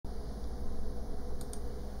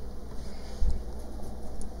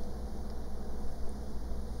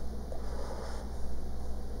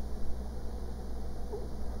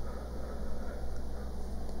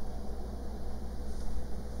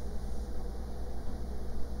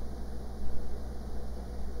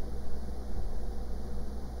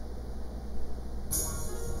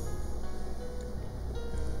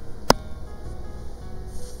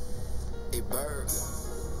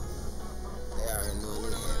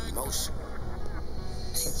From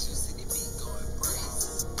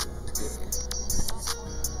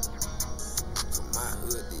my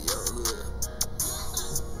hood to your hood,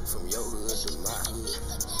 from your hood to my hood.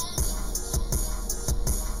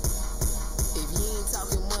 If you ain't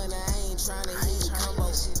talking money, I ain't tryna hear you combo.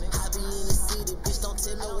 I be in the city, bitch, don't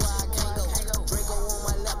tell me where I can't go. Draco on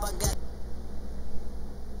my lap, I got.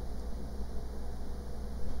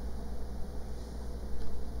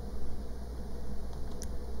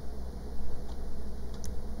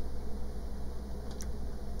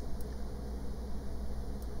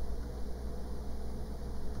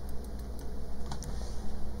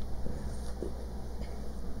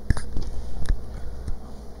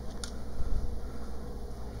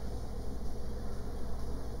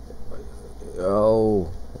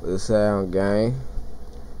 Yo, what's sound, gang?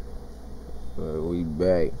 We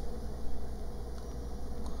back.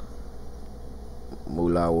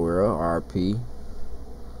 Mula World, RP.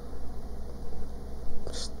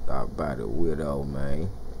 Stop by the widow, man.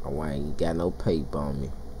 I ain't got no paper on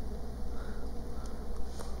me.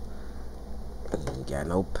 Ain't got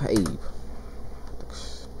no paper.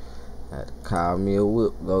 Had to call me a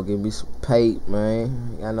whip, go get me some paper, man.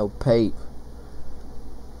 Ain't got no paper.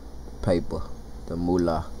 Paper, the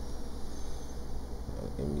Mula.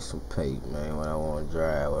 Give me some paper, man. What I want to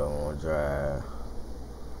drive, what I want to drive.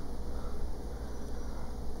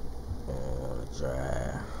 I want to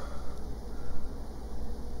drive.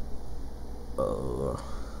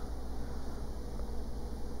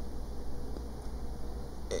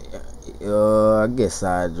 I guess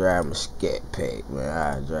I drive my scat pack, man.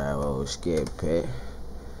 I drive old scat pack.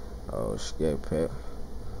 Old scat pack.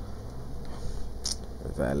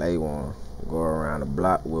 If LA want to go around the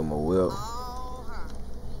block with my whip.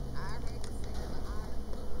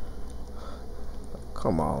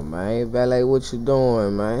 Come on, man. Valet, what you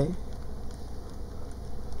doing, man?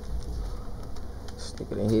 This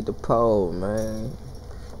nigga done hit the pole, man.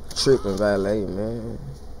 Tripping, Valet, man.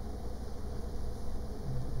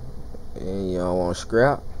 And you don't want to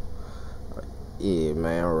scrap? Yeah,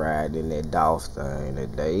 man, I'm riding that Dolph thing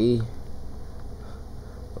today.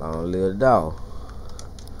 Long live Dolph.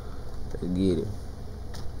 Let's get it.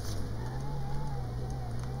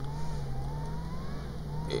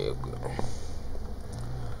 There we go.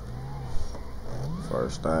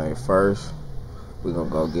 First thing first, we gonna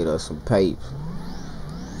go get us some papes.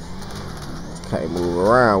 Can't move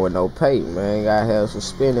around with no paper, man. Gotta have some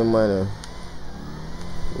spending money.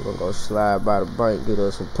 We gonna go slide by the bank, get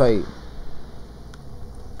us some paper.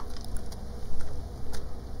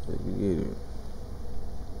 Let's get it.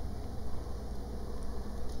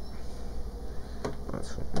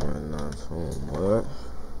 Not too much.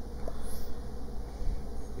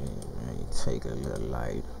 Yeah, man, you take a little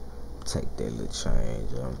light. Take that little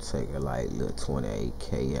change. I'm taking like little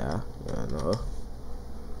 28K out, you know.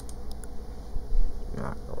 I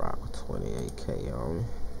can rock with 28K on me.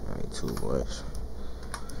 Ain't too much.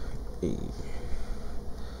 Yeah.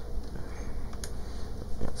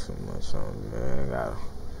 Got too much on me, man. Got a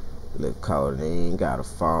little codeine, got a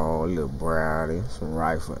phone, a little brownie, some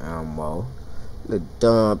rifle ammo, little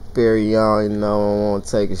Dom Perignon, you know, I want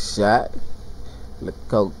to take a shot. Little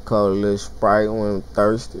Coca-Cola, little Sprite when I'm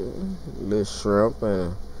thirsty, little shrimp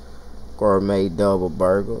and a gourmet double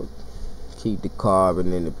burger. Keep the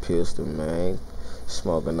carbon in the pistol, man.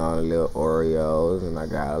 Smoking on the little Oreos, and I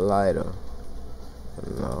got a lighter.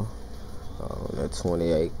 You know, that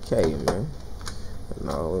 28K, man. You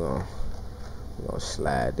know, we're gonna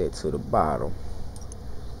slide that to the bottom.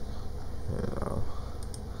 You know,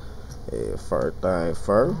 yeah. First thing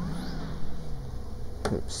first.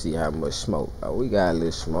 See how much smoke. Oh, we got a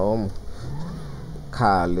little smoke.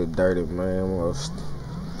 Car a little dirty, man. I'm gonna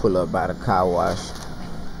pull up by the car wash.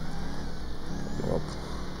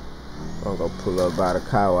 I'm gonna pull up by the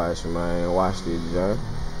car wash, man. Wash this junk.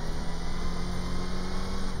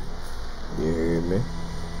 You hear me?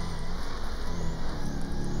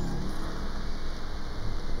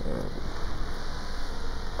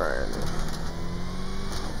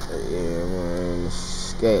 Yeah, man.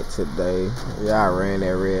 Scat today. Y'all ran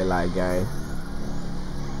that red light game.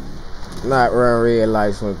 Not run red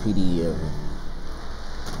lights when PD.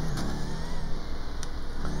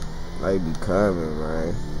 They be coming,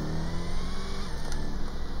 man.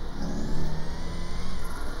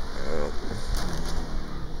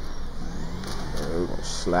 We're gonna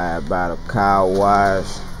slide by the car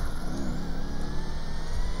wash.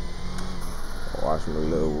 Wash my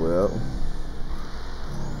little whip.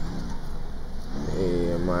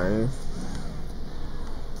 Yeah, man.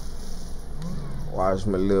 Wash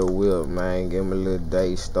my little whip, man. Get my little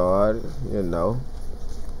day started, you know.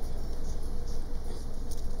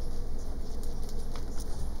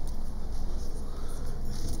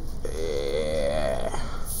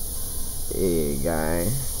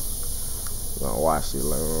 gang. We're gonna wash it,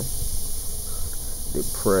 like the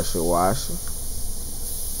pressure washer,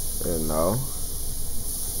 you know.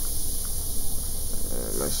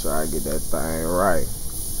 And make sure I get that thing right.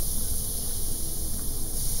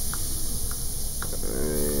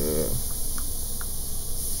 Yeah.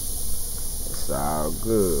 It's all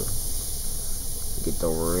good. Get the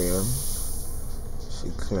rim. She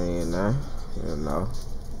clean now, you know.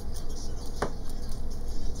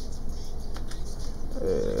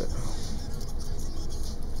 Yeah.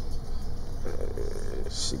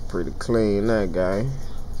 She pretty clean, that guy.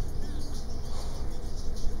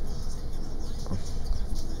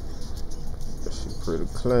 She pretty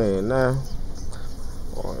clean now.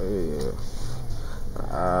 Oh yeah.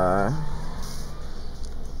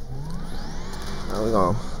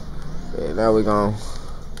 Now we gonna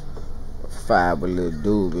fire a little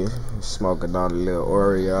doobie, smoking on a little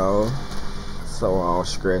Oreo, so I don't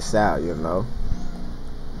stress out, you know.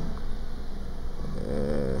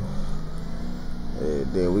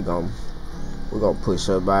 And then we gonna push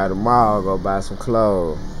up by the mall, go buy some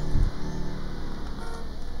clothes.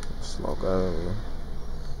 Smoke us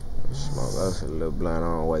a little blunt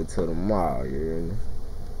on the way to the mall, you hear me?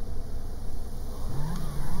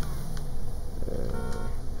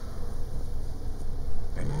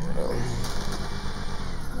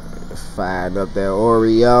 Fired up that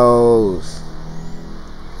Oreos.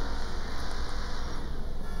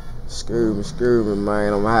 Screw me,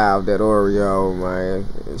 man. I'm high off that Oreo, man.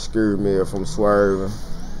 Screw me if I'm swerving.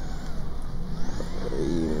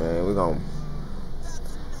 Yeah, man, we gonna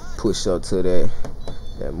push up to that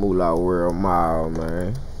Mula World Mall,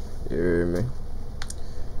 man. You hear me?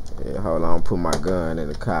 Yeah, hold on, put my gun in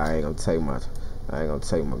the car. I ain't gonna take my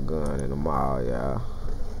gun in the mall, y'all.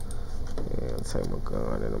 Yeah, take my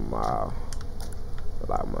gun in the mall.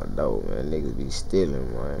 Lock my door, man. Niggas be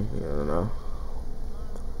stealing, man. You know?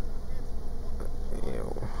 Yeah,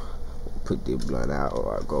 put this blunt out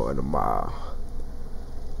or I go in the mall.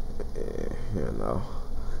 Yeah, you know.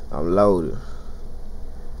 I'm loaded.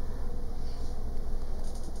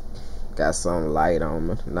 Got some light on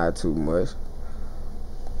me, not too much.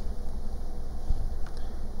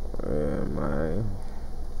 Yeah, man.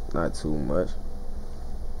 Not too much.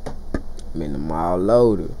 I'm in the mall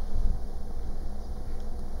loaded.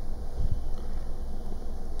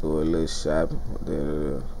 Do a little shopping.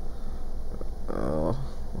 Yeah,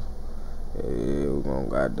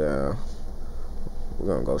 we're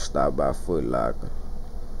gonna go stop by Foot Locker.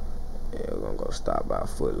 Yeah, we're gonna go stop by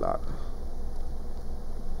Foot Locker.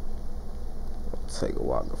 Take a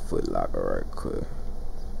walk to Foot Locker right quick.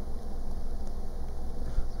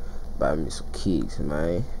 Buy me some kicks,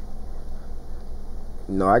 man.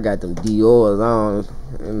 You know, I got them Dior's on.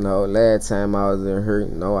 You know, last time I was in here,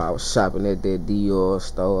 you know, I was shopping at that Dior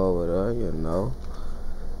store over there, you know.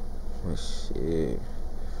 But shit.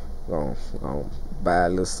 Gonna buy a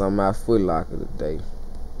little something out Foot Locker today.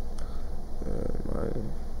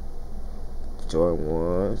 Man. Jordan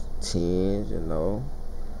 1s, 10s, you know.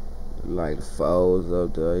 Like the 4s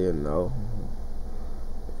up there, you know.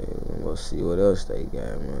 And we're gonna go see what else they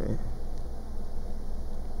got, man.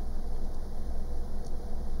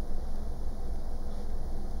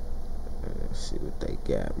 See what they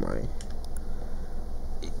got, man.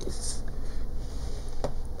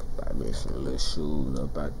 Buy me some little shoes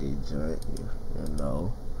up out this joint, you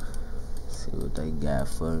know. See what they got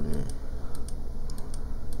for me.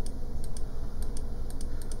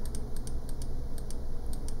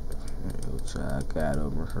 What y'all got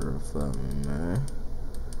over here for me, man?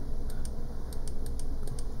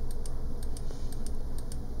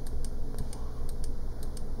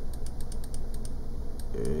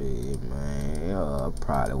 Hey, man, I'll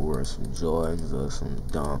probably wear some Jordans or some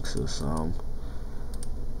Dunks or something.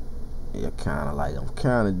 Yeah, I'm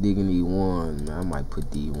kinda digging these ones, man. I might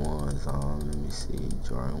put these ones on. Let me see,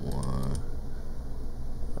 Jordan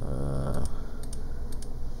 1.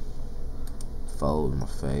 Fold my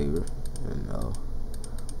favorite, you know.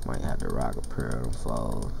 Might have to rock a pair of them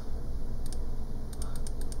folds.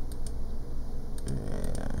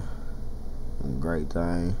 Yeah, great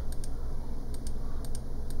thing.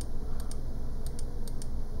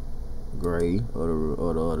 Gray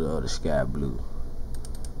or the sky blue.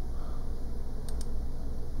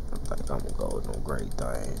 I think I'm gonna go with them gray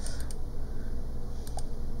things.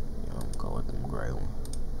 Yeah, I'm gonna go with them gray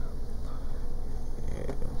ones.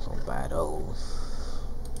 Yeah, I'm gonna buy those.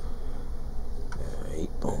 Yeah,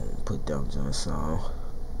 boom, put them joints on.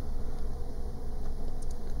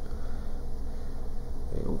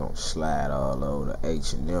 Yeah, we're gonna slide all over the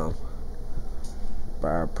H&M.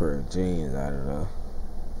 Buy a pair of jeans out of there.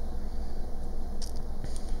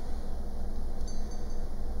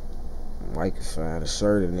 Might can find a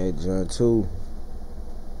shirt in that joint too.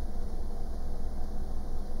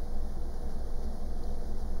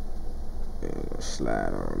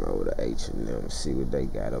 Slide on over to H&M, see what they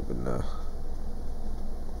got up in there.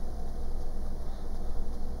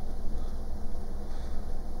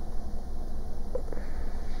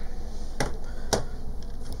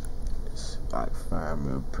 I can find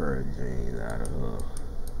me a pair of jeans out of her.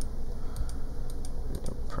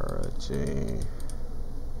 A pair of jeans.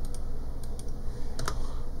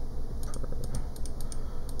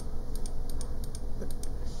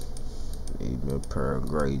 Need me a pair of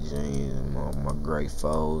gray jeans and my gray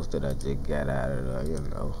foes that I just got out of there, you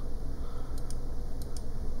know.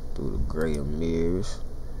 Through the gray mirrors.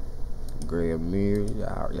 Gray mirrors.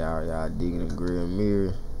 Y'all digging the gray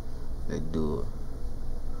mirrors? Let's do it.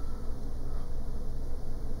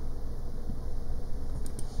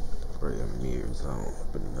 Gray mirrors on,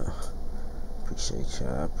 but appreciate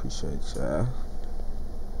y'all.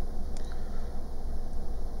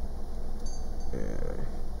 Yeah.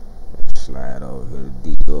 Slide over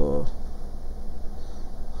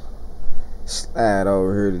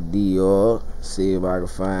here to Dior. See if I can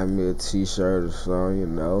find me a t-shirt or something, you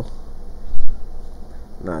know.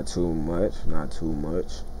 Not too much. Not too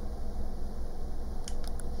much.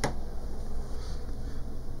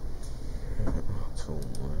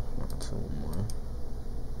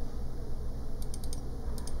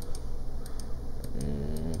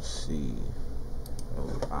 Let's see.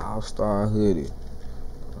 All-Star hoodie.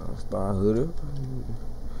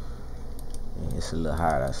 Yeah, it's a little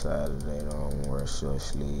hot outside today, though. I'm wearing short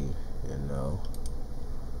sleeve, you know.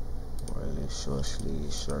 Wear a little short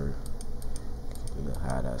sleeve shirt. A little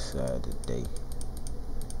hot outside today.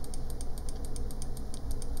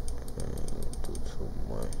 Ain't do too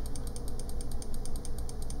much.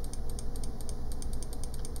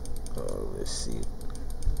 Oh, let's see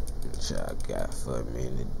what y'all got for me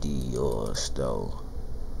in the Dior store.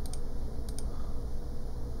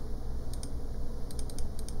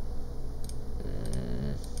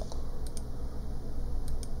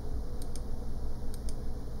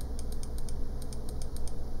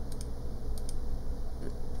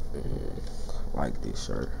 Like this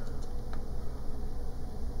shirt.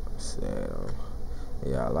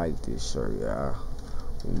 Yeah, I like this shirt, y'all.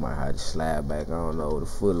 We might have to slide back on over the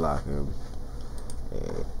Foot Locker and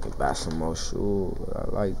buy some more shoes. But I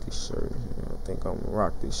like this shirt. I think I'm gonna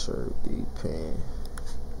rock this shirt with these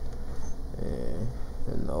pants. And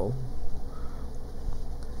you know,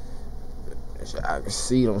 I can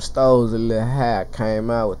see them stores a little high. I came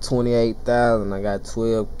out with 28,000. I got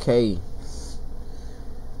 12K.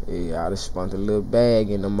 Yeah, I just spent a little bag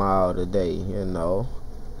in the mall today, you know.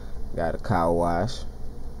 Got a car wash.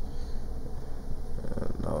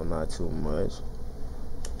 No, not too much.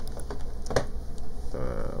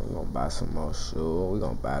 We're gonna buy some more shoes. We're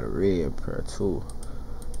gonna buy the red pair too.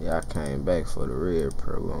 Yeah, I came back for the red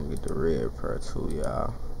pair. We're gonna get the red pair too,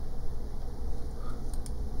 y'all.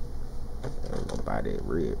 We're gonna buy that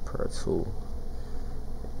red pair too.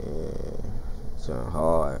 Yeah, John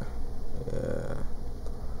Hard. Yeah.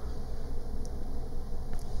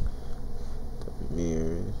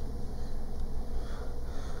 Mirrors.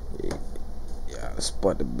 Yeah, I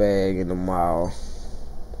spot the bag in the mall.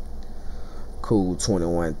 Cool,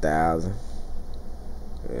 21,000.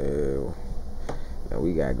 Yeah. Now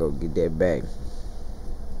we gotta go get that back.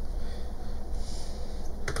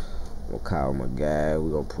 I'm gonna call my guy.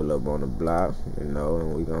 We gonna pull up on the block, you know,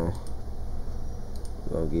 and we gonna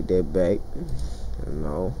get that back, you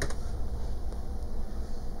know.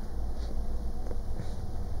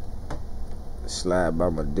 Slide by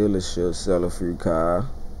my dealership, sell a few cars.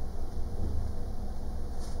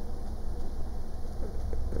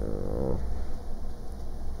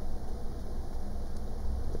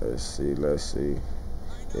 Let's see.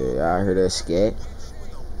 Yeah, y'all hear that scat?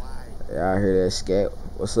 Y'all hear that scat?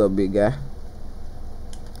 What's up, big guy?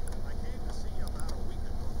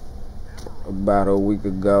 About a week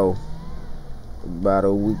ago.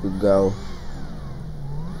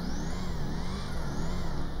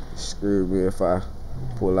 Screw me if I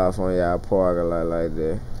pull off on y'all parking lot like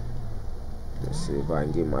that. Let's see if I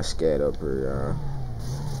can get my scat up here, y'all.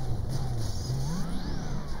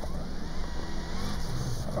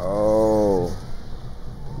 Oh,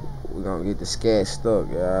 we're gonna get the scat stuck,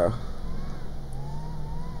 y'all.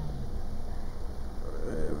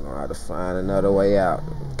 We're gonna have to find another way out.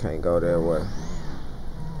 Can't go that way.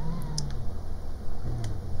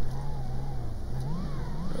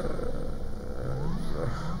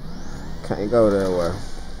 Can't go that way.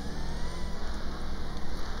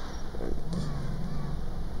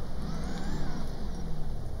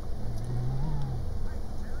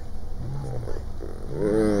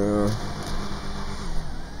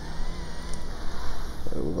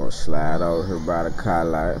 over here by the car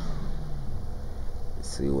light.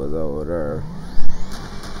 Let's see what's over there.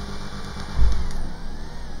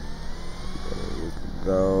 There we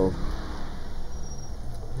go.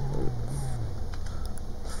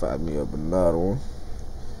 Fire me up another one.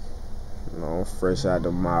 You know, I'm fresh out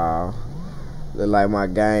the mall. Look like my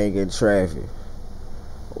gang in traffic.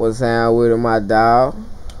 What's down with it, my dog?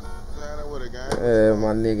 Yeah,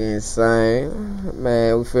 my nigga insane.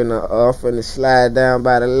 Man, we finna slide down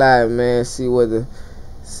by the light, man. See what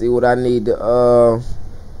I need to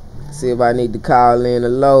see if I need to call in a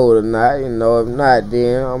load or not. You know, if not,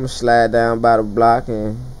 then I'ma slide down by the block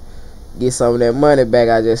and get some of that money back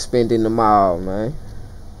I just spent in the mall, man.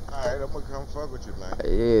 Alright, I'm gonna come fuck with you, man.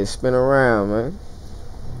 Yeah, spin around, man.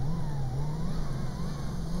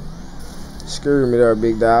 Screw me there,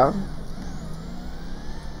 big dog.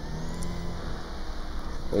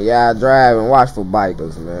 When y'all driving, watch for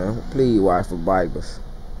bikers, man. Please watch for bikers.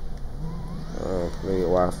 Please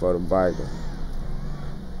watch for the bikers.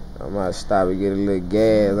 I might stop and get a little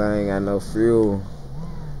gas. I ain't got no fuel.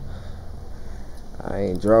 I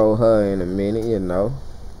ain't drove her in a minute, you know.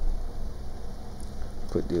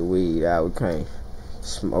 Put the weed out. We can't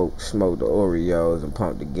smoke the Oreos and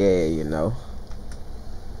pump the gas, you know.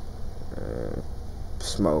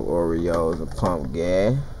 Smoke Oreos and pump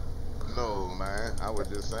gas. No, man. I was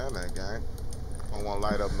just saying that, gang. I don't want to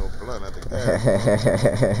light up no blunt at the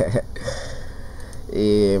gas.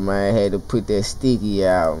 Yeah, man. I had to put that sticky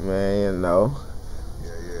out, man, you know.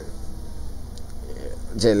 Yeah.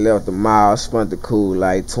 Just left the mall, spent the cool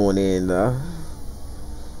like 20 in there.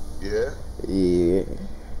 Yeah? Yeah.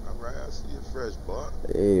 Alright, I see you fresh, boy.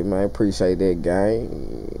 Yeah, man, appreciate that,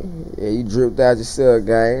 gang. Yeah, you dripped out yourself,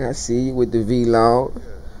 gang. I see you with the V-long.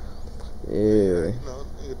 Yeah. You know,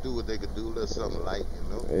 they could do what they could do, a little something light, you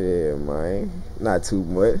know? Yeah, man. Not too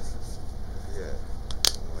much. Yeah. I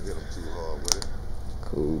don't want to hit them too hard with it.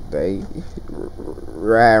 Cool day.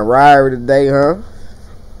 Riding Rari today, huh?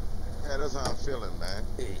 Yeah, that's how I'm feeling, man.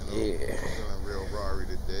 You know? Yeah. I'm feeling real Rari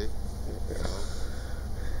today. You know?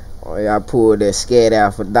 Oh, yeah, I pulled that scat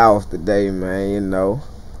out for Dolph today, man, you know.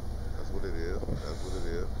 That's what it is. That's what it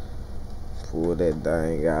is. Pull that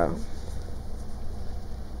thing out.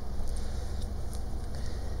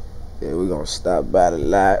 Yeah, we gonna stop by the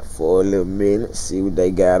lot for a little minute, see what they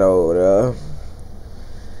got over there.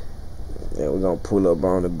 Yeah, we gonna pull up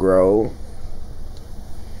on the Grove.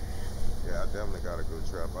 Yeah, I definitely gotta go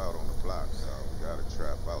trap out on the block, so we gotta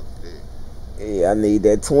trap out today. Yeah, I need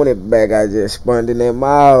that 20 back I just spun in that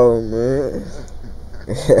mall, man.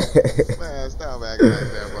 Man, stop acting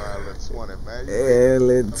like that, boy. A little 20, man. Yeah,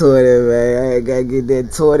 little 20, man. I ain't gotta get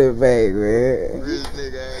that 20 back, man. Rich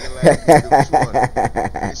nigga acting like you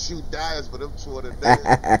 20. They shoot dice for them 20 days.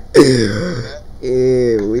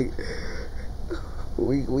 Yeah,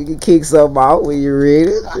 we can kick something out when you read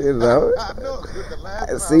it, you know. I know, 'cause the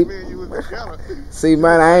last time me and you was together. See,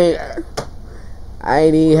 man, I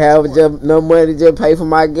ain't even have just no money to just pay for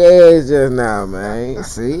my gas just now, man.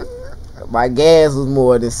 See, my gas was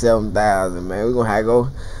more than 7,000, man. We gonna have to go.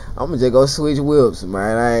 I'm gonna just go switch whips,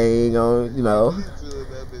 man. I ain't gonna, you know.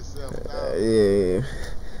 Yeah,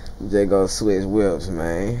 just go switch whips,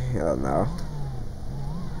 man. Hell no.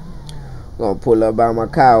 Gonna pull up by my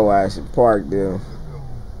car wash and park there.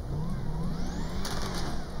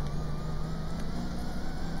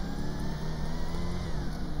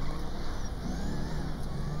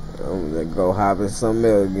 I'm gonna go hop in some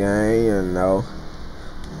else, gang, you know.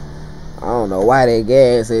 I don't know why that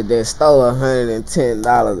gas at that store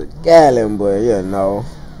 $110 a gallon, but you know.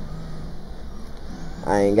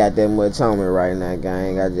 I ain't got that much on me right now,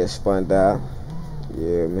 gang. I just spun out. You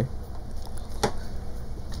hear me?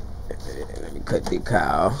 Let me cut the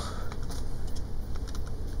car off.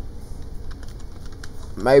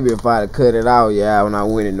 Maybe if I'd cut it out, yeah, when I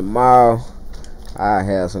went in the mall, I'd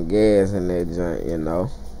have some gas in that joint, you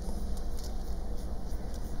know.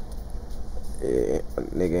 Yeah,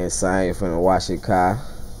 nigga insane finna wash your car.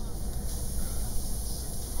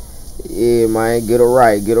 Yeah, man, get it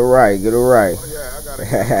right, get it right, get it right. Oh, yeah, I gotta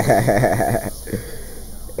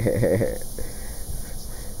get it.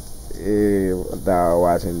 Yeah, my dog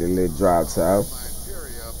watching the little drop top.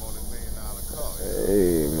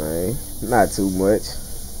 Hey, man, not too much.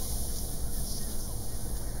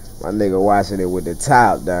 My nigga watching it with the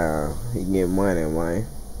top down. He get money, man.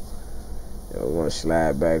 Yeah, we're gonna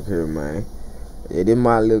slide back here, man. Yeah, this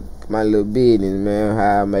my little business, man.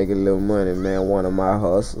 How I make a little money, man. One of my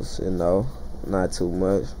hustles, you know. Not too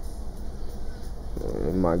much.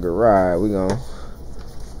 In my garage, we gon'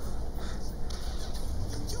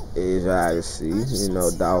 as I can see, you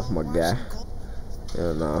know, Dolph my guy.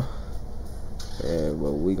 You know. Yeah,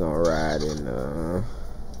 but we gonna ride in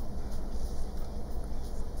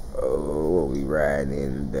what we riding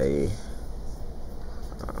in today?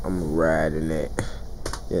 I'm riding that,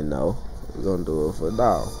 you know. We gonna do it for a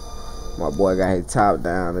dog. My boy got his top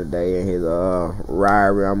down today and his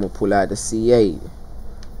Rari. I'm gonna pull out the C8.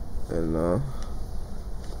 And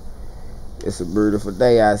it's a beautiful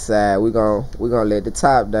day outside. We gonna let the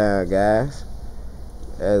top down, guys.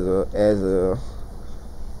 I'm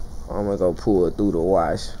gonna go pull it through the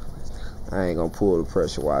wash. I ain't gonna pull the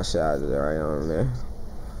pressure wash out of there right on there.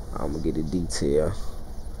 I'm gonna get the detail.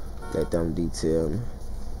 Let them detail me.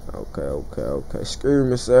 Okay. Excuse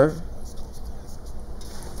me, sir.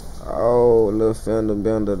 Oh, little fender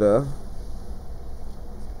bender there.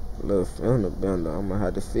 Little fender bender. I'm gonna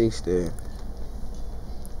have to fix that.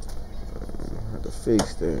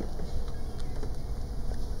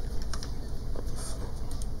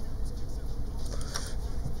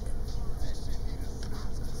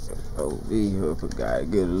 Oh, vehicle gotta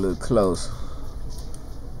get a little closer.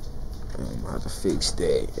 I'm gonna have to fix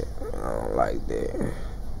that. I don't like that.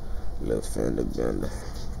 Little fender bender.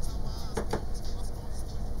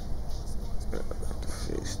 I have to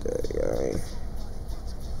fix that, guy.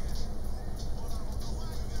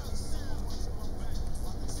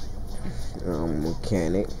 I'm a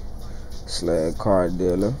mechanic / car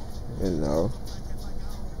dealer, you know.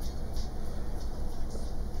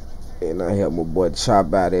 And I help my boy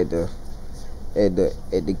chop out at the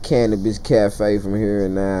cannabis cafe from here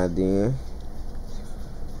and now and then.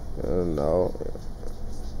 You know.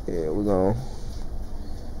 Yeah, we're gonna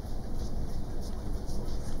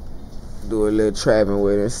do a little trapping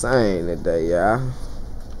with Insane today, y'all.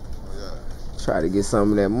 Yeah. Try to get some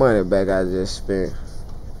of that money back I just spent.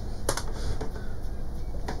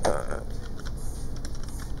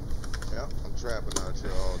 Yeah, I'm trapping out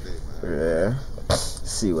here all day, man. Yeah.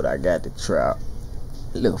 See what I got to trap.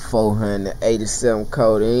 Little 487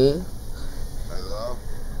 codeine. That's all?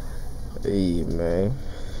 Yeah, man.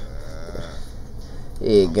 Yeah.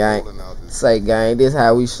 Yeah, I'm gang. rolling out this Say, gang, this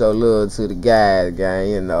how we show love to the guys, gang,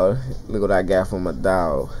 you know. Look what I got from my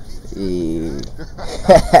dog. Yeah.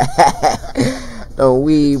 Them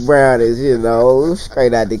weed brownies, you know,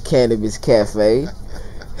 straight out the cannabis cafe.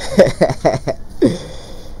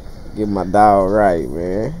 Get my dog right,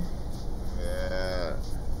 man. Yeah.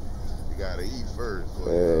 You gotta eat first.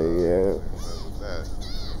 Yeah. With that.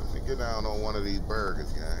 Get down on one of these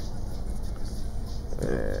burgers, gang.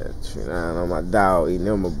 Yeah, treat down on my dog eating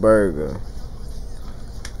him a burger.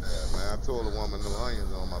 Yeah, man, I told the woman no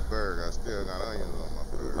onions on my burger. I still got onions on my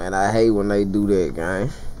burger. Man, I hate when they do that, gang.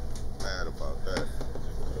 Mad about that.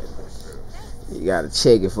 You gotta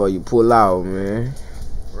check it before you pull out, man.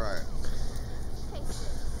 Right.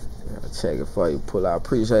 You gotta check it before you pull out.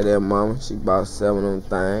 Appreciate that, mama. She bought 7 of them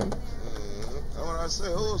things. That's what I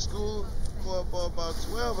said. Old school. Boy, bought about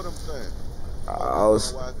 12 of them things. Oh,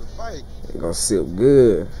 Watch the fight. it gonna sip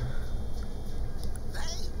good.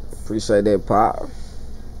 Appreciate that, Pop.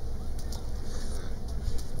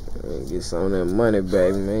 Get some of that money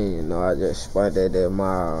back, man. You know, I just spent that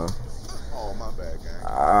mile. Oh, my bad, gang.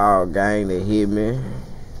 Oh, gang, that hit me.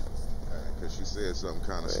 Because she said something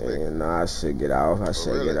kind of slick. You know, I should get off.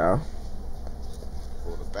 Really? Get off.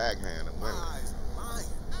 For the backhand and women.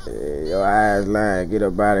 Yeah, your eyes lying. Get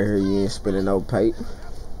up out of here. You ain't spending no paper.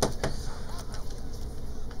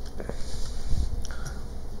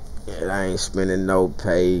 Yeah, I ain't spending no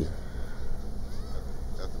pay.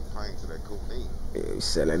 That's the pints of that codeine. Yeah,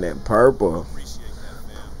 selling that purple.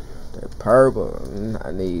 That purple.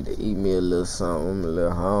 I need to eat me a little something. I'm a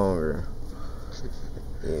little hungry.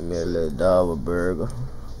 Eat me a little double burger.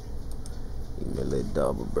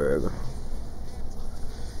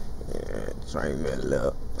 Yeah, drink me a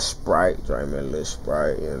little Sprite.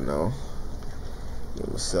 You know. Get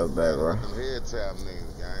myself back right. Them head tap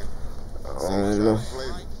niggas, gang. I don't know.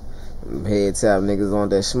 Them head tap niggas on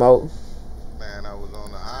that smoke. Man, I was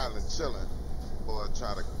on the island chilling. Boy,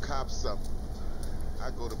 try to cop something. I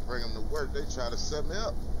go to bring them to work. They try to set me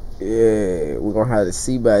up. Yeah, we're gonna have to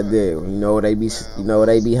see about that. You know where they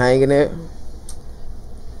be hanging at?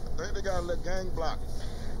 They got a little gang block.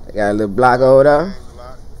 They got a little block over there. Gang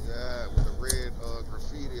block. Yeah, with the red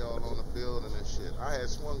graffiti all on the building and shit. I had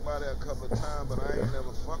swung by there a couple of times, but I ain't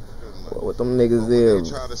never fucked with them. Like, What them niggas they is?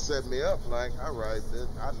 try to set me up like, all right, bitch,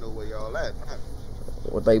 I know where y'all at.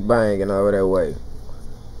 What they banging over that way?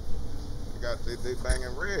 They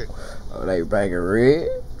banging red. Oh, they banging red?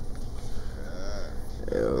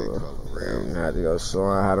 Yeah. Yo, man, had to go show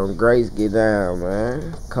 'em how them grapes get down,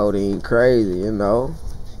 man. Codeine crazy, you know.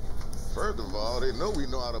 First of all, they know we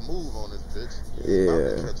know how to move on this bitch.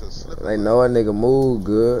 Yeah, they know a nigga move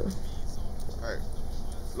good. Right.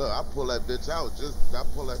 Look, I pull that bitch out. I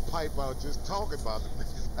pull that pipe out just talking about them niggas.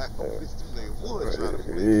 I wish them niggas would try to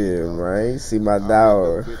play me, Yeah, dog. man. You see my I'm hitting them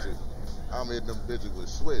dog. bitches. I'm hitting them bitches with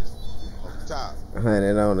switch off top.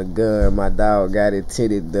 100 on the gun. My dog got it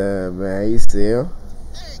titted done, man. You see him? Off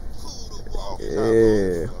top,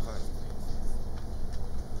 Yeah.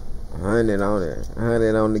 100 on it.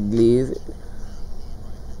 100 on the glizzy.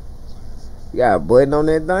 You got a button on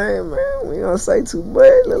that thing, man. We ain't gonna say too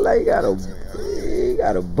much. Look like you got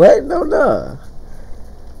a button on there.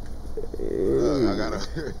 Look,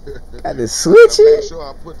 I Got to switch make it. sure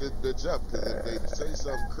I put this bitch up, cause if they say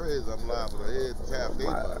something crazy, I'm liable to head tap they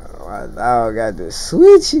motherfucker. My dog got to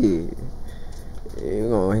switch it.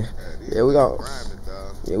 Yeah, we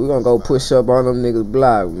gonna go push up on them niggas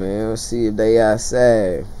block, man. See if they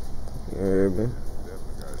outside. You heard me?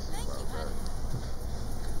 Definitely gotta see about that.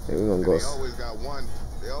 Yeah, we gonna go. They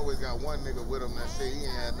always got one nigga with them that say he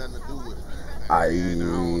ain't had nothing to do with it.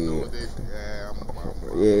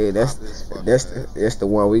 That's the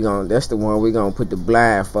one we gonna put the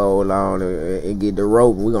blindfold on and get the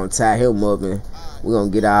rope, and we gonna tie him up, and we gonna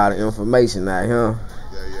get all the information out of him.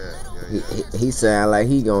 He sound like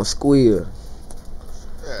he gonna squeal.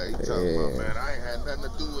 Yeah, he talking about, man, I ain't had nothing to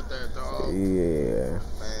do with that, dog. Yeah.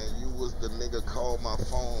 Man, you was the nigga called my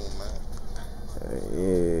phone, man.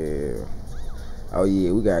 Yeah. Oh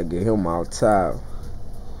yeah, we gotta get him off top.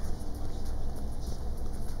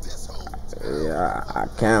 Yeah, I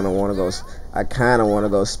kind of want to go. I kind of want to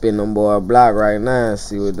go spin them boy a block right now and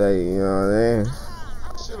see what they. You know what I mean?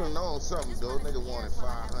 I should have known something, though. Nigga wanted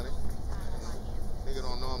 500. Nigga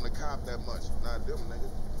don't know him to cop that much. Not them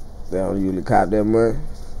niggas. They don't usually cop that much.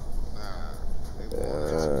 Nah, they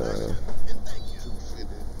wanted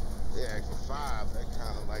 250. They asked for 5. That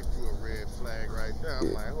kind of like threw a red flag right there.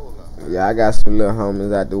 I'm like, hold up. Man. Yeah, I got some little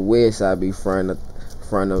homies out the west. I be front of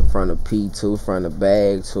P2, front of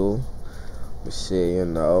bag too. But shit, you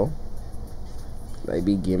know, they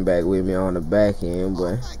be getting back with me on the back end,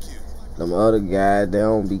 but them other guys, they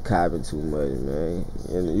don't be copping too much, man.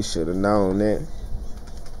 And you should have known that.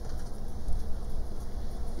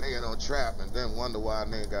 Nigga don't trap and then wonder why a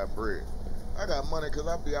nigga got bread. I got money because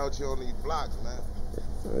I be out here on these blocks, man.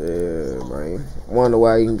 Yeah, man. Wonder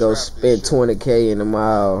why you can go spend 20K in the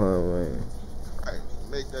mile, huh, man? Right,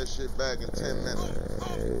 make that shit back in 10 minutes.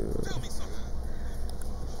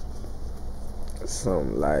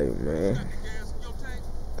 Something like, man.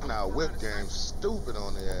 Now whip game stupid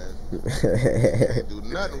on the ass. Can't do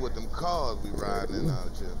nothing with them cars we riding in out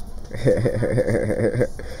here.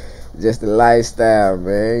 Just the lifestyle,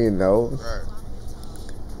 man, you know. Right.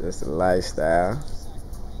 Just the lifestyle.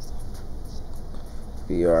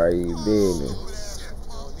 PRE business.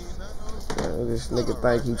 Man, what this nigga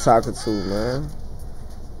think he talking to, man?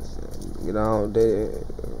 Get on there.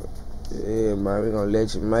 Yeah, man, we gonna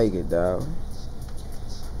let you make it, dog.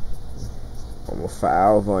 I'm gonna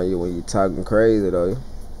fire off on you when you talking crazy, though.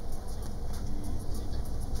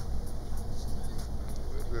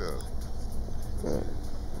 Yeah.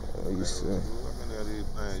 What you say? How many of these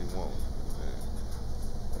things you want?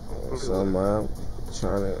 So, man,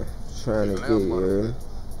 trying to get you.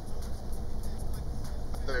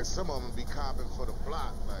 I think some of them be copping for the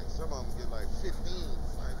block. Like, some of them get like 15.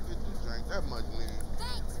 Like, bitch, you drink that much lean.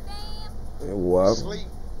 What? Sleep.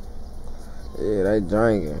 Yeah, they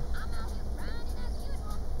drinking.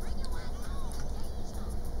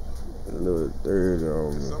 A little dirty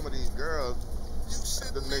on me. Some of these girls,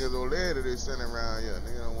 them niggas over there that they sending around here,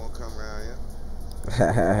 nigga don't want to come around here.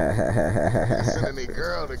 They sending their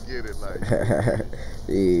girl to get it, like.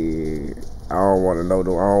 Yeah, I don't want to know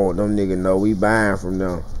them. I don't want them niggas know we buying from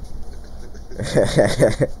them.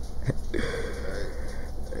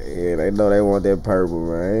 Yeah, they know they want that purple,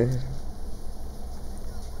 man.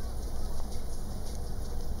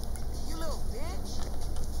 You little bitch.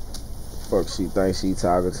 Fuck she thinks she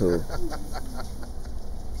talking to.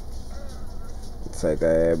 Take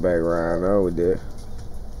her ass back around over there.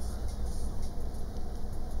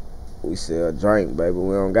 We sell drink, baby.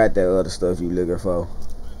 We don't got that other stuff you looking for.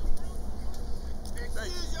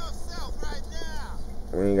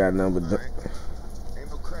 We ain't got nothing but Ain't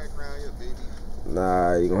no crack around here, baby.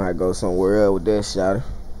 Nah, you gonna have to go somewhere else with that shot.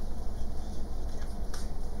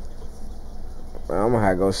 I'm gonna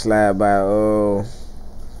have to go slide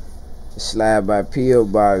by pill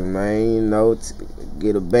box, man. You know,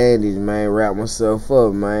 get a bandage, man. Wrap myself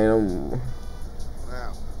up, man.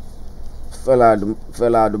 Fell out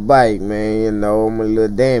the bike, man. You know, I'm a little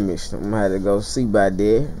damaged. I'm gonna have to go see about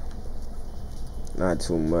that. Not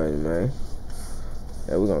too much, man.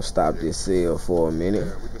 Yeah, we're gonna stop this sale for a minute.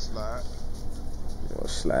 Yeah, we can slide. We're gonna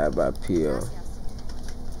slide by pill.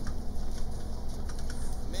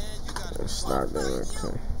 Stop that.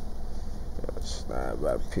 Slide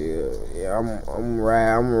by pill. Yeah, I'm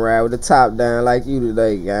ride with the top down like you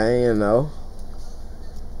today, gang. You know.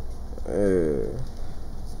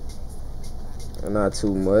 Not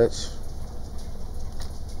too much.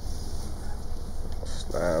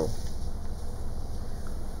 Slide.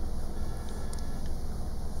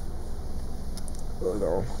 Hold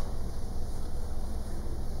on.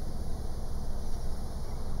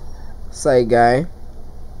 Say, gang.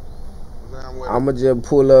 I'ma just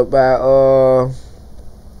pull up by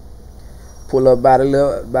the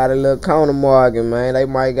little corner market, man. They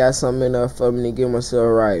might got something in there for me to get myself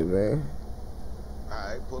right, man.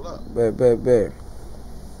 Alright, pull up. Bet.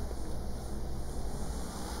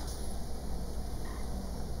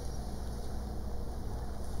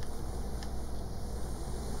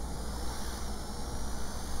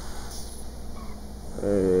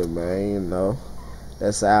 Yeah, man, you know.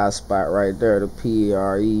 That's our spot right there, the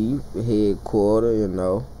PRE headquarters, you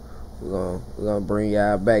know. We're gonna bring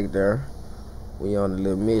y'all back there. We on a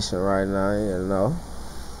little mission right now, you know.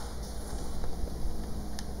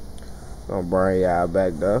 Gonna bring y'all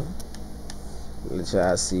back there. Let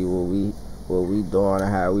y'all see what we doing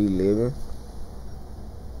and how we living.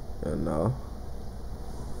 You know.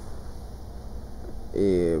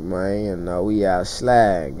 Yeah, man, you know, we out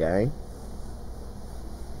sliding, gang.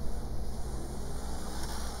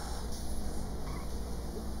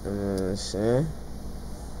 You know what I'm saying?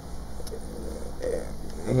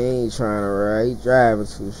 He ain't trying to ride, he driving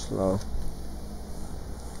too slow.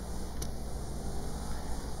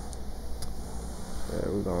 Yeah,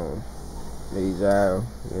 we gonna need y'all,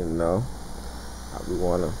 you know. We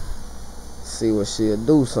wanna see what she'll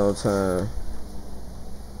do sometime.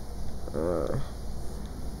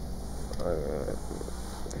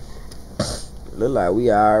 Look like we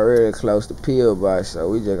already close to Pillbox, so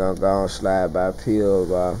we just gonna go and slide by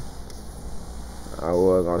Pillbox. I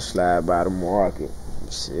was gonna slide by the market.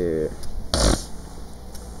 Shit.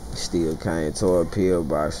 Still came toward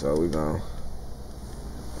Pillbox, so we gonna,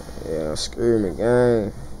 yeah, screw me,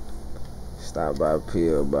 gang. Stop by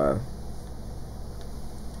Pillbox.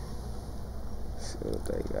 See what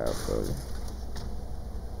they got for me.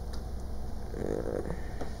 Yeah.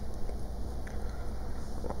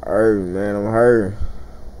 I'm hurting, man. I'm hurting.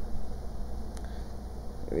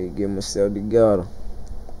 I need to get myself together.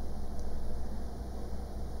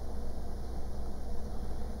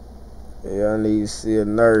 Yeah, I need to see a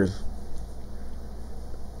nurse.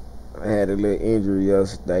 I had a little injury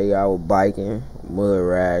yesterday. I was biking, mud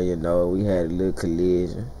ride, you know. We had a little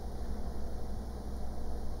collision.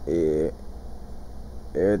 Yeah.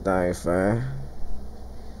 Everything fine.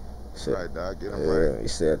 Right, Doc. Get him right. You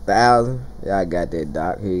said 1,000? Yeah, I got that,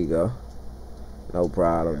 Doc. Here you go. No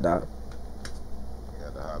problem, Doc. You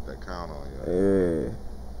got to hop that count on you. Yeah.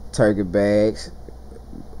 Turkey bags.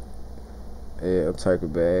 Yeah, turkey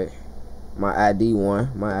bag. My ID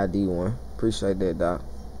one. Appreciate that, Doc.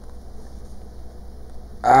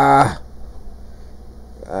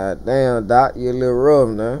 Damn, Doc, you a little rough,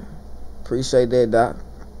 man. Appreciate that, Doc.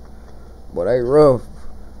 But they rough.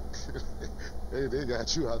 They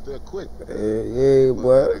got you out there quick. Yeah,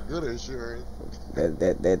 boy. That good insurance. That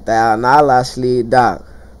 $1,000 I slid Doc.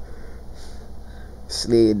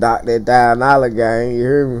 Slid Doc that $1,000 gang, you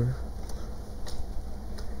hear me?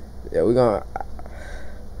 Yeah, we gonna.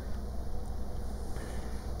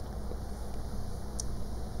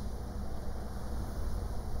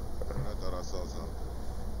 I thought I saw something.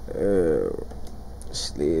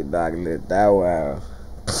 Slid Doc let that while.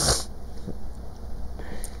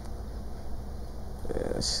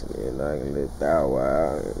 Yeah, slid Doc let that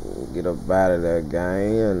while. Get up out of that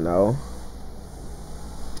gang, you know.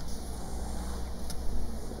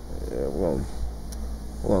 Yeah, we're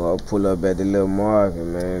gonna pull up at the little market,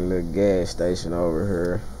 man. Little gas station over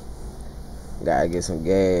here. Gotta get some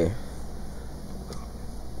gas.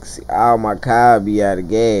 See, all my cars be out of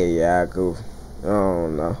gas, y'all. Cool. I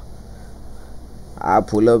don't know. I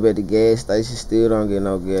pull up at the gas station, still don't get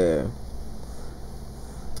no gas.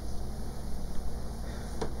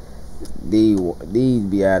 These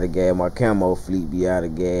be out of gas. My camo fleet be out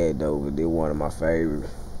of gas though, but they're one of my favorites.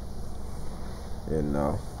 You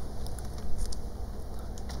know.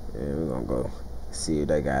 Yeah, we're gonna go see if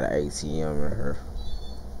they got an ATM in here.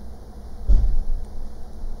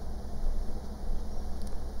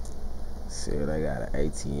 See if they got an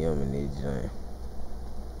ATM in this joint.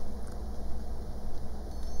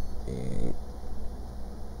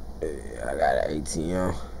 Yeah, I got an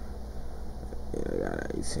ATM. Yeah, I got an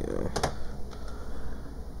ATM.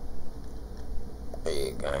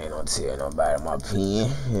 Yeah, I ain't gonna tell nobody my pen.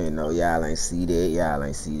 You know, y'all ain't see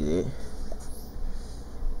that.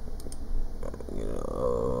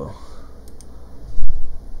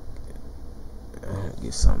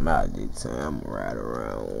 get something out this time. I'm right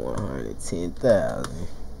around 110,000.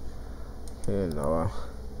 You know,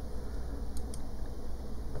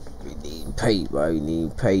 we need paper. We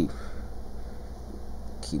need paper.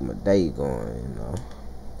 Keep my day going, you know.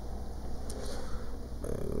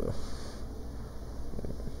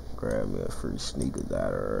 Grab me a free sneakers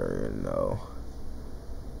out of her, you know.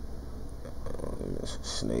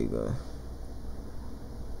 Sneaker.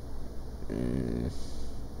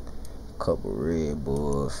 Couple Red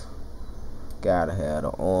Bulls. Gotta have the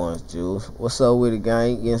orange juice. What's up with it,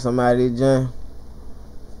 gang? Getting somebody to jump?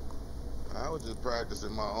 I was just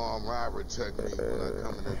practicing my armed robbery technique when I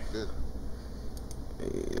come in this business.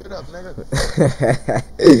 Get up, nigga.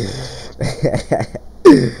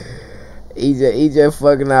 he just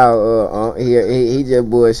fucking out. He just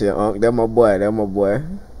bullshit. That my boy. That my boy.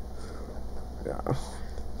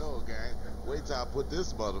 No, gang. Wait till I put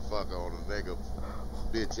this motherfucker on a nigga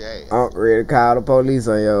bitch ass. Ready to call the police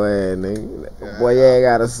on your ass, nigga. Yeah, boy, you ain't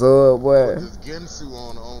got a sword, boy. Put this Gensu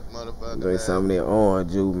on the motherfucker. Drink some of that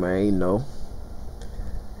orange juice, man. You know.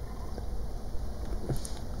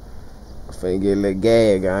 I'm finna get a little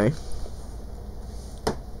gag, gang.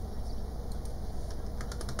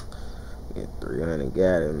 Get 300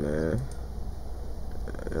 got it, man.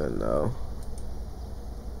 You know.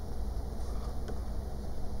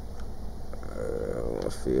 I wanna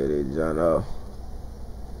feel this jump off.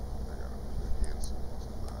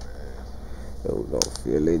 So we gonna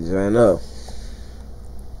feel it jump up.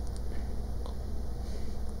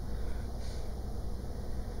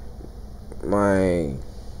 Man.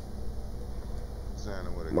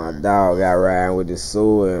 My dog got riding with the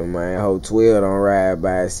sword, man. Whole 12 don't ride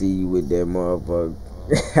by, see you with that motherfucker.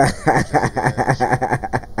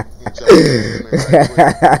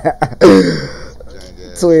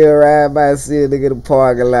 12 ride by, see a nigga in the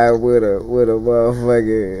parking lot with a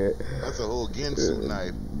motherfucking. That's a whole Gensu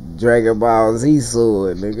knife. Dragon Ball Z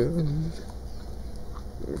sword, nigga.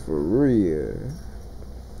 For real.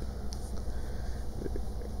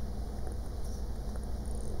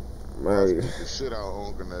 Man, the shit out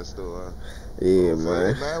on that store, huh? Yeah, man.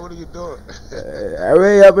 Man. Hey, man, what are you doing? I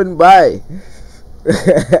really up and buy.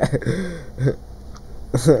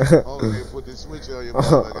 Put this switch on your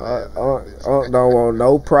motherfucking ass. Don't want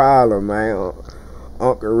no problem, man.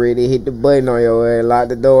 Uncle ready hit the button on your ass, lock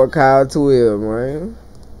the door, call 12, man.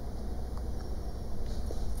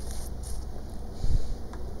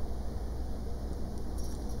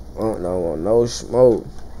 Don't want no smoke.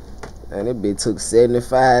 And that bitch took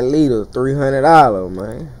 75 liters, $300,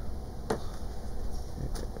 man.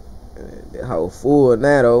 That hoe full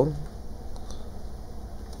now, though.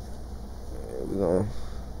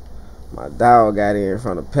 My dog got in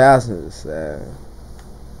from the passenger side.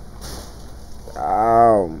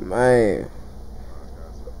 Oh, man.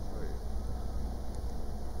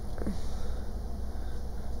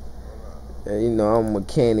 And, you know, I'm a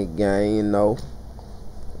mechanic, gang, you know.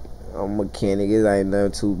 I'm a mechanic, it ain't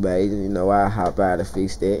nothing too bad. You know, I hop out and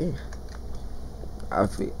fix that. I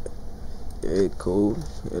feel it cool,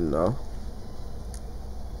 you know.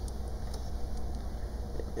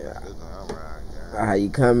 Yeah. How you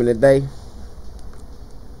coming today?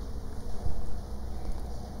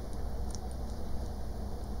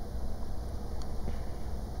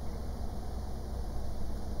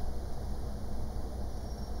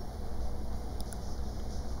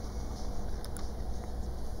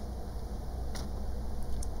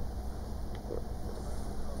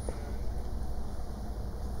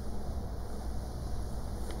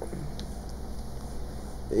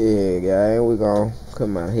 Yeah, guys, we gonna cut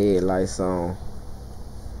my headlights on.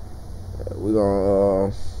 We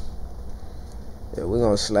gonna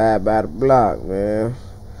slide by the block, man.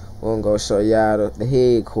 We're gonna go show y'all the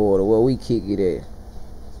headquarters where we kick it at.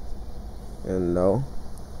 You know.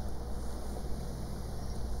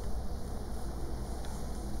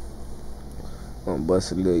 Gonna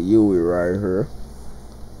bust a little Yui right here.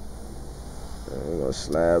 And we're gonna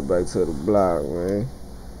slide back to the block, man.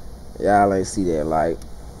 Y'all ain't see that light.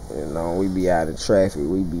 You know, we be out in traffic.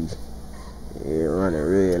 We be running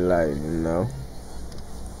red light, you know.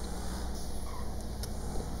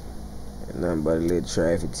 Nothing but a little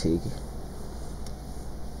traffic ticket.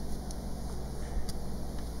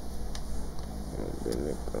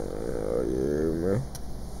 Oh yeah, man.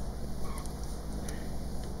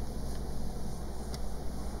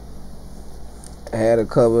 I had a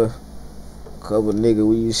couple niggas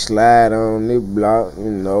we used to slide on this block,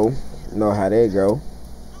 you know how that go.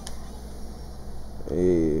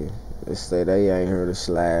 Yeah, let's say they ain't heard of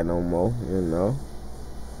slide no more, you know.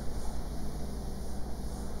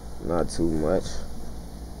 Not too much.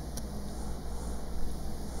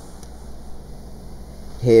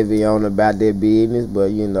 heavy on about their business,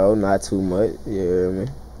 but you know, not too much. You hear me?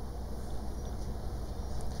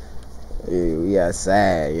 Yeah, we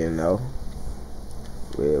outside, you know.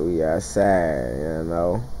 Well, we outside, you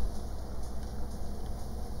know.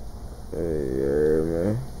 You hear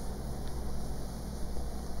me?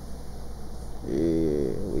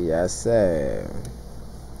 Yeah, we outside.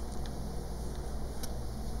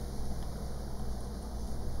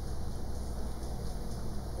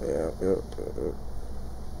 Yeah,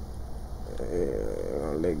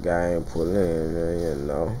 gonna let game pull in, you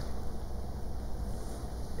know.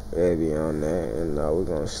 Heavy on that, you know. We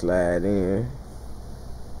gonna slide in.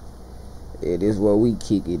 Yeah, this where we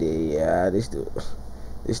kick it at, yeah. This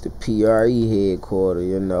the PRE headquarters,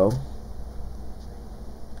 you know.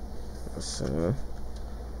 So,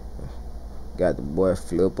 got the boy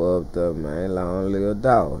Flip up there, man. Long little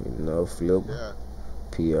dog, you know. Flip, Yeah.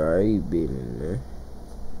 PRE business, man.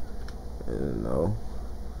 You know.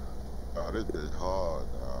 Oh, this is hard,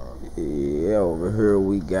 dog. Yeah, over here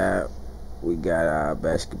we got our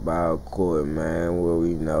basketball court, man, where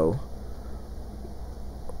we know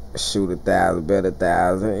shoot 1,000, bet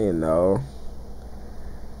 1,000, you know.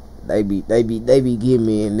 They be getting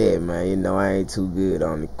me in there, man. You know, I ain't too good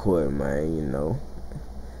on the court, man, you know.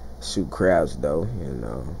 Shoot crouch though, you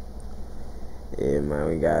know. Yeah, man,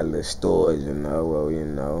 we got a little storage, you know, where you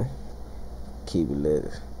know, keep a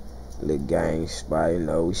little gang spot, you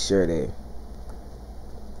know, we share that.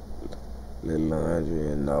 Little laundry,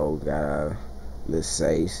 you know, got our little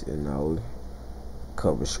safes, you know,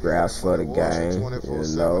 couple scraps for the game,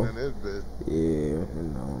 you know. Yeah, you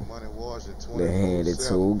know. Money washing 24/7. The handy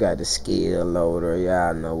tool, got the scale loader,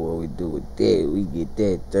 y'all know what we do with that. We get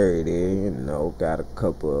that 30, you know, got a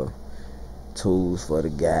couple of tools for the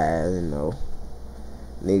guys, you know.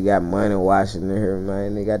 Nigga got money washing in here,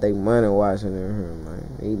 man. They got their money washing in here,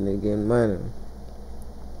 man. These niggas getting money.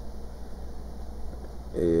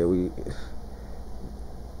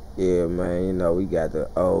 Yeah, man, you know, we got the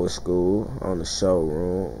old school on the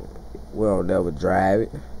showroom. We don't never drive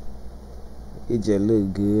it. It just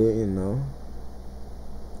look good, you know.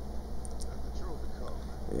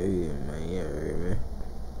 Yeah, man, man.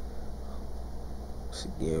 So,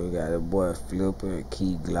 yeah, we got a boy Flipper, a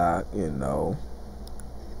Key Glock, you know.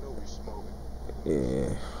 You know we smoking. Yeah.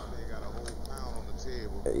 They got a whole pound on the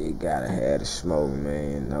table. You gotta have the smoke,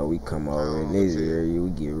 man. You know, we come over in this area, we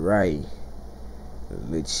get right. A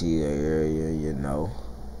little chill area, you know.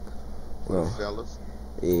 Well, fellas.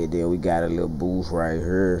 Yeah, then we got a little booth right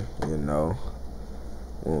here, you know.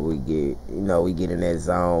 When we get, you know, we get in that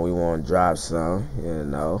zone, we want to drop some, you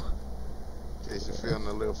know. In case you're feeling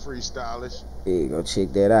a little freestylish. Yeah, go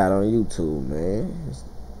check that out on YouTube, man.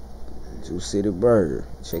 Two City Burger.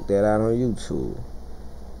 Check that out on YouTube.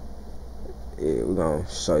 Yeah, we're gonna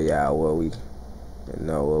show y'all where we, you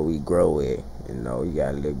know, where we grow at. You know, we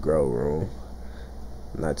got a little grow room.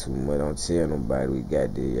 Not too much, don't tell nobody we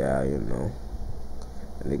got this, y'all, you know.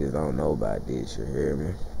 Niggas don't know about this, you hear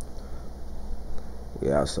me?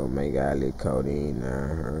 We also make our little codeine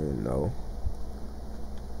down here, you know.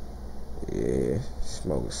 Yeah,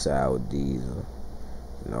 smoke a sour diesel.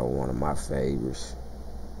 You know, one of my favorites.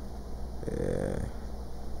 Yeah.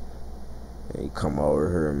 And you come over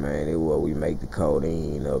here, man, it's what we make the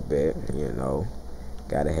codeine up at, you know.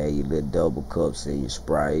 Gotta have your little double cups and your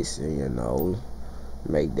Sprites, and, you know,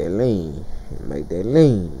 make that lean. Make that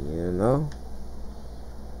lean, you know.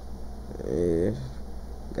 Yeah.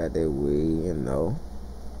 Got that weed, you know.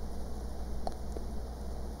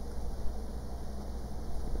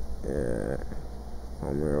 Yeah.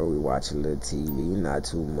 I mean, we watch a little TV, not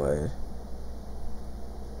too much.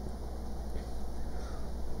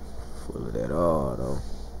 Full of that all though.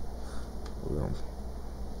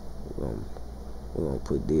 We're gonna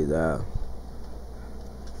put this out.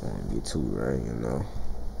 I don't wanna get too right, you know.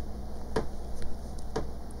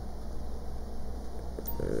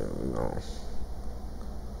 Yeah, we're gonna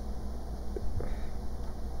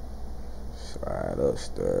slide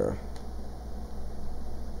upstairs.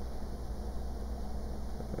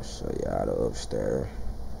 I'll show y'all the upstairs.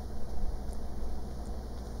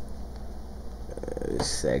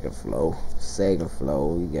 Second floor.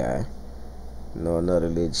 We got, you know, another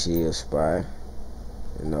little chill spot.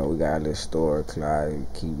 You know, we got a little storage closet,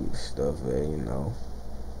 keep stuff there, you know.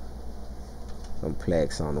 Some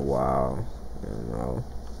plaques on the wall, you know.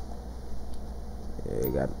 Yeah,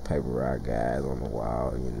 we got the paper rock guys on the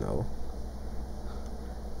wall, you know.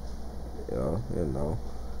 You know.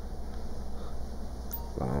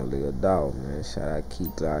 Long little dog, man. Shout out Key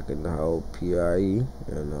Glock and the whole PRE, you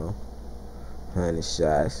know. 100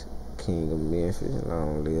 shots, King of Memphis,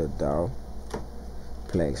 long little dog.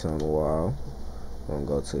 Plaques on the wall. Gonna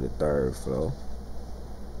go to the 3rd floor.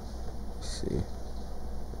 See.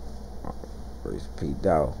 Repeat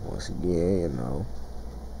out once again, you know.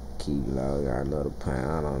 Keep low, got another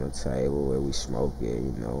pound on the table where we smoke at,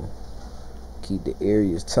 you know. Keep the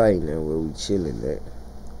areas tight now where we chillin' at.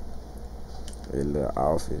 A little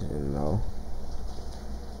office, you know.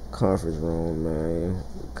 Conference room, man.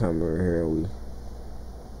 We come in here, we, you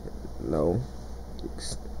know,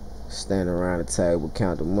 stand around the table,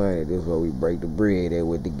 count the money. This is where we break the bread at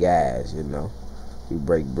with the guys, you know. We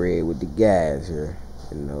break bread with the guys here,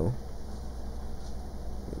 you know.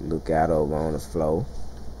 Look out over on the floor.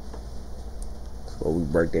 That's where we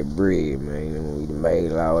break that bread, man. And we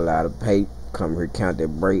made a lot of paper. Come here, count that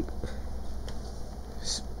break.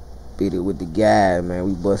 Spit it with the guys, man.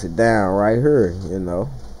 We bust it down right here, you know.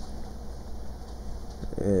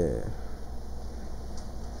 Yeah.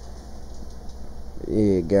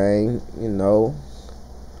 Yeah, gang, you know.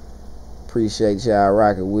 Appreciate y'all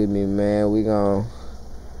rocking with me, man. We gonna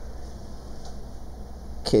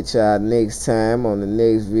catch y'all next time on the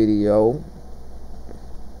next video.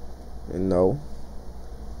 You know.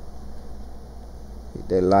 Hit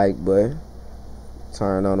that like button.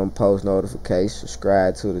 Turn on them post notifications.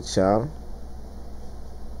 Subscribe to the channel.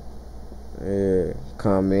 Yeah.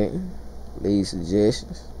 Comment. Leave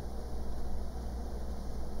suggestions.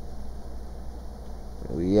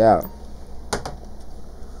 We out.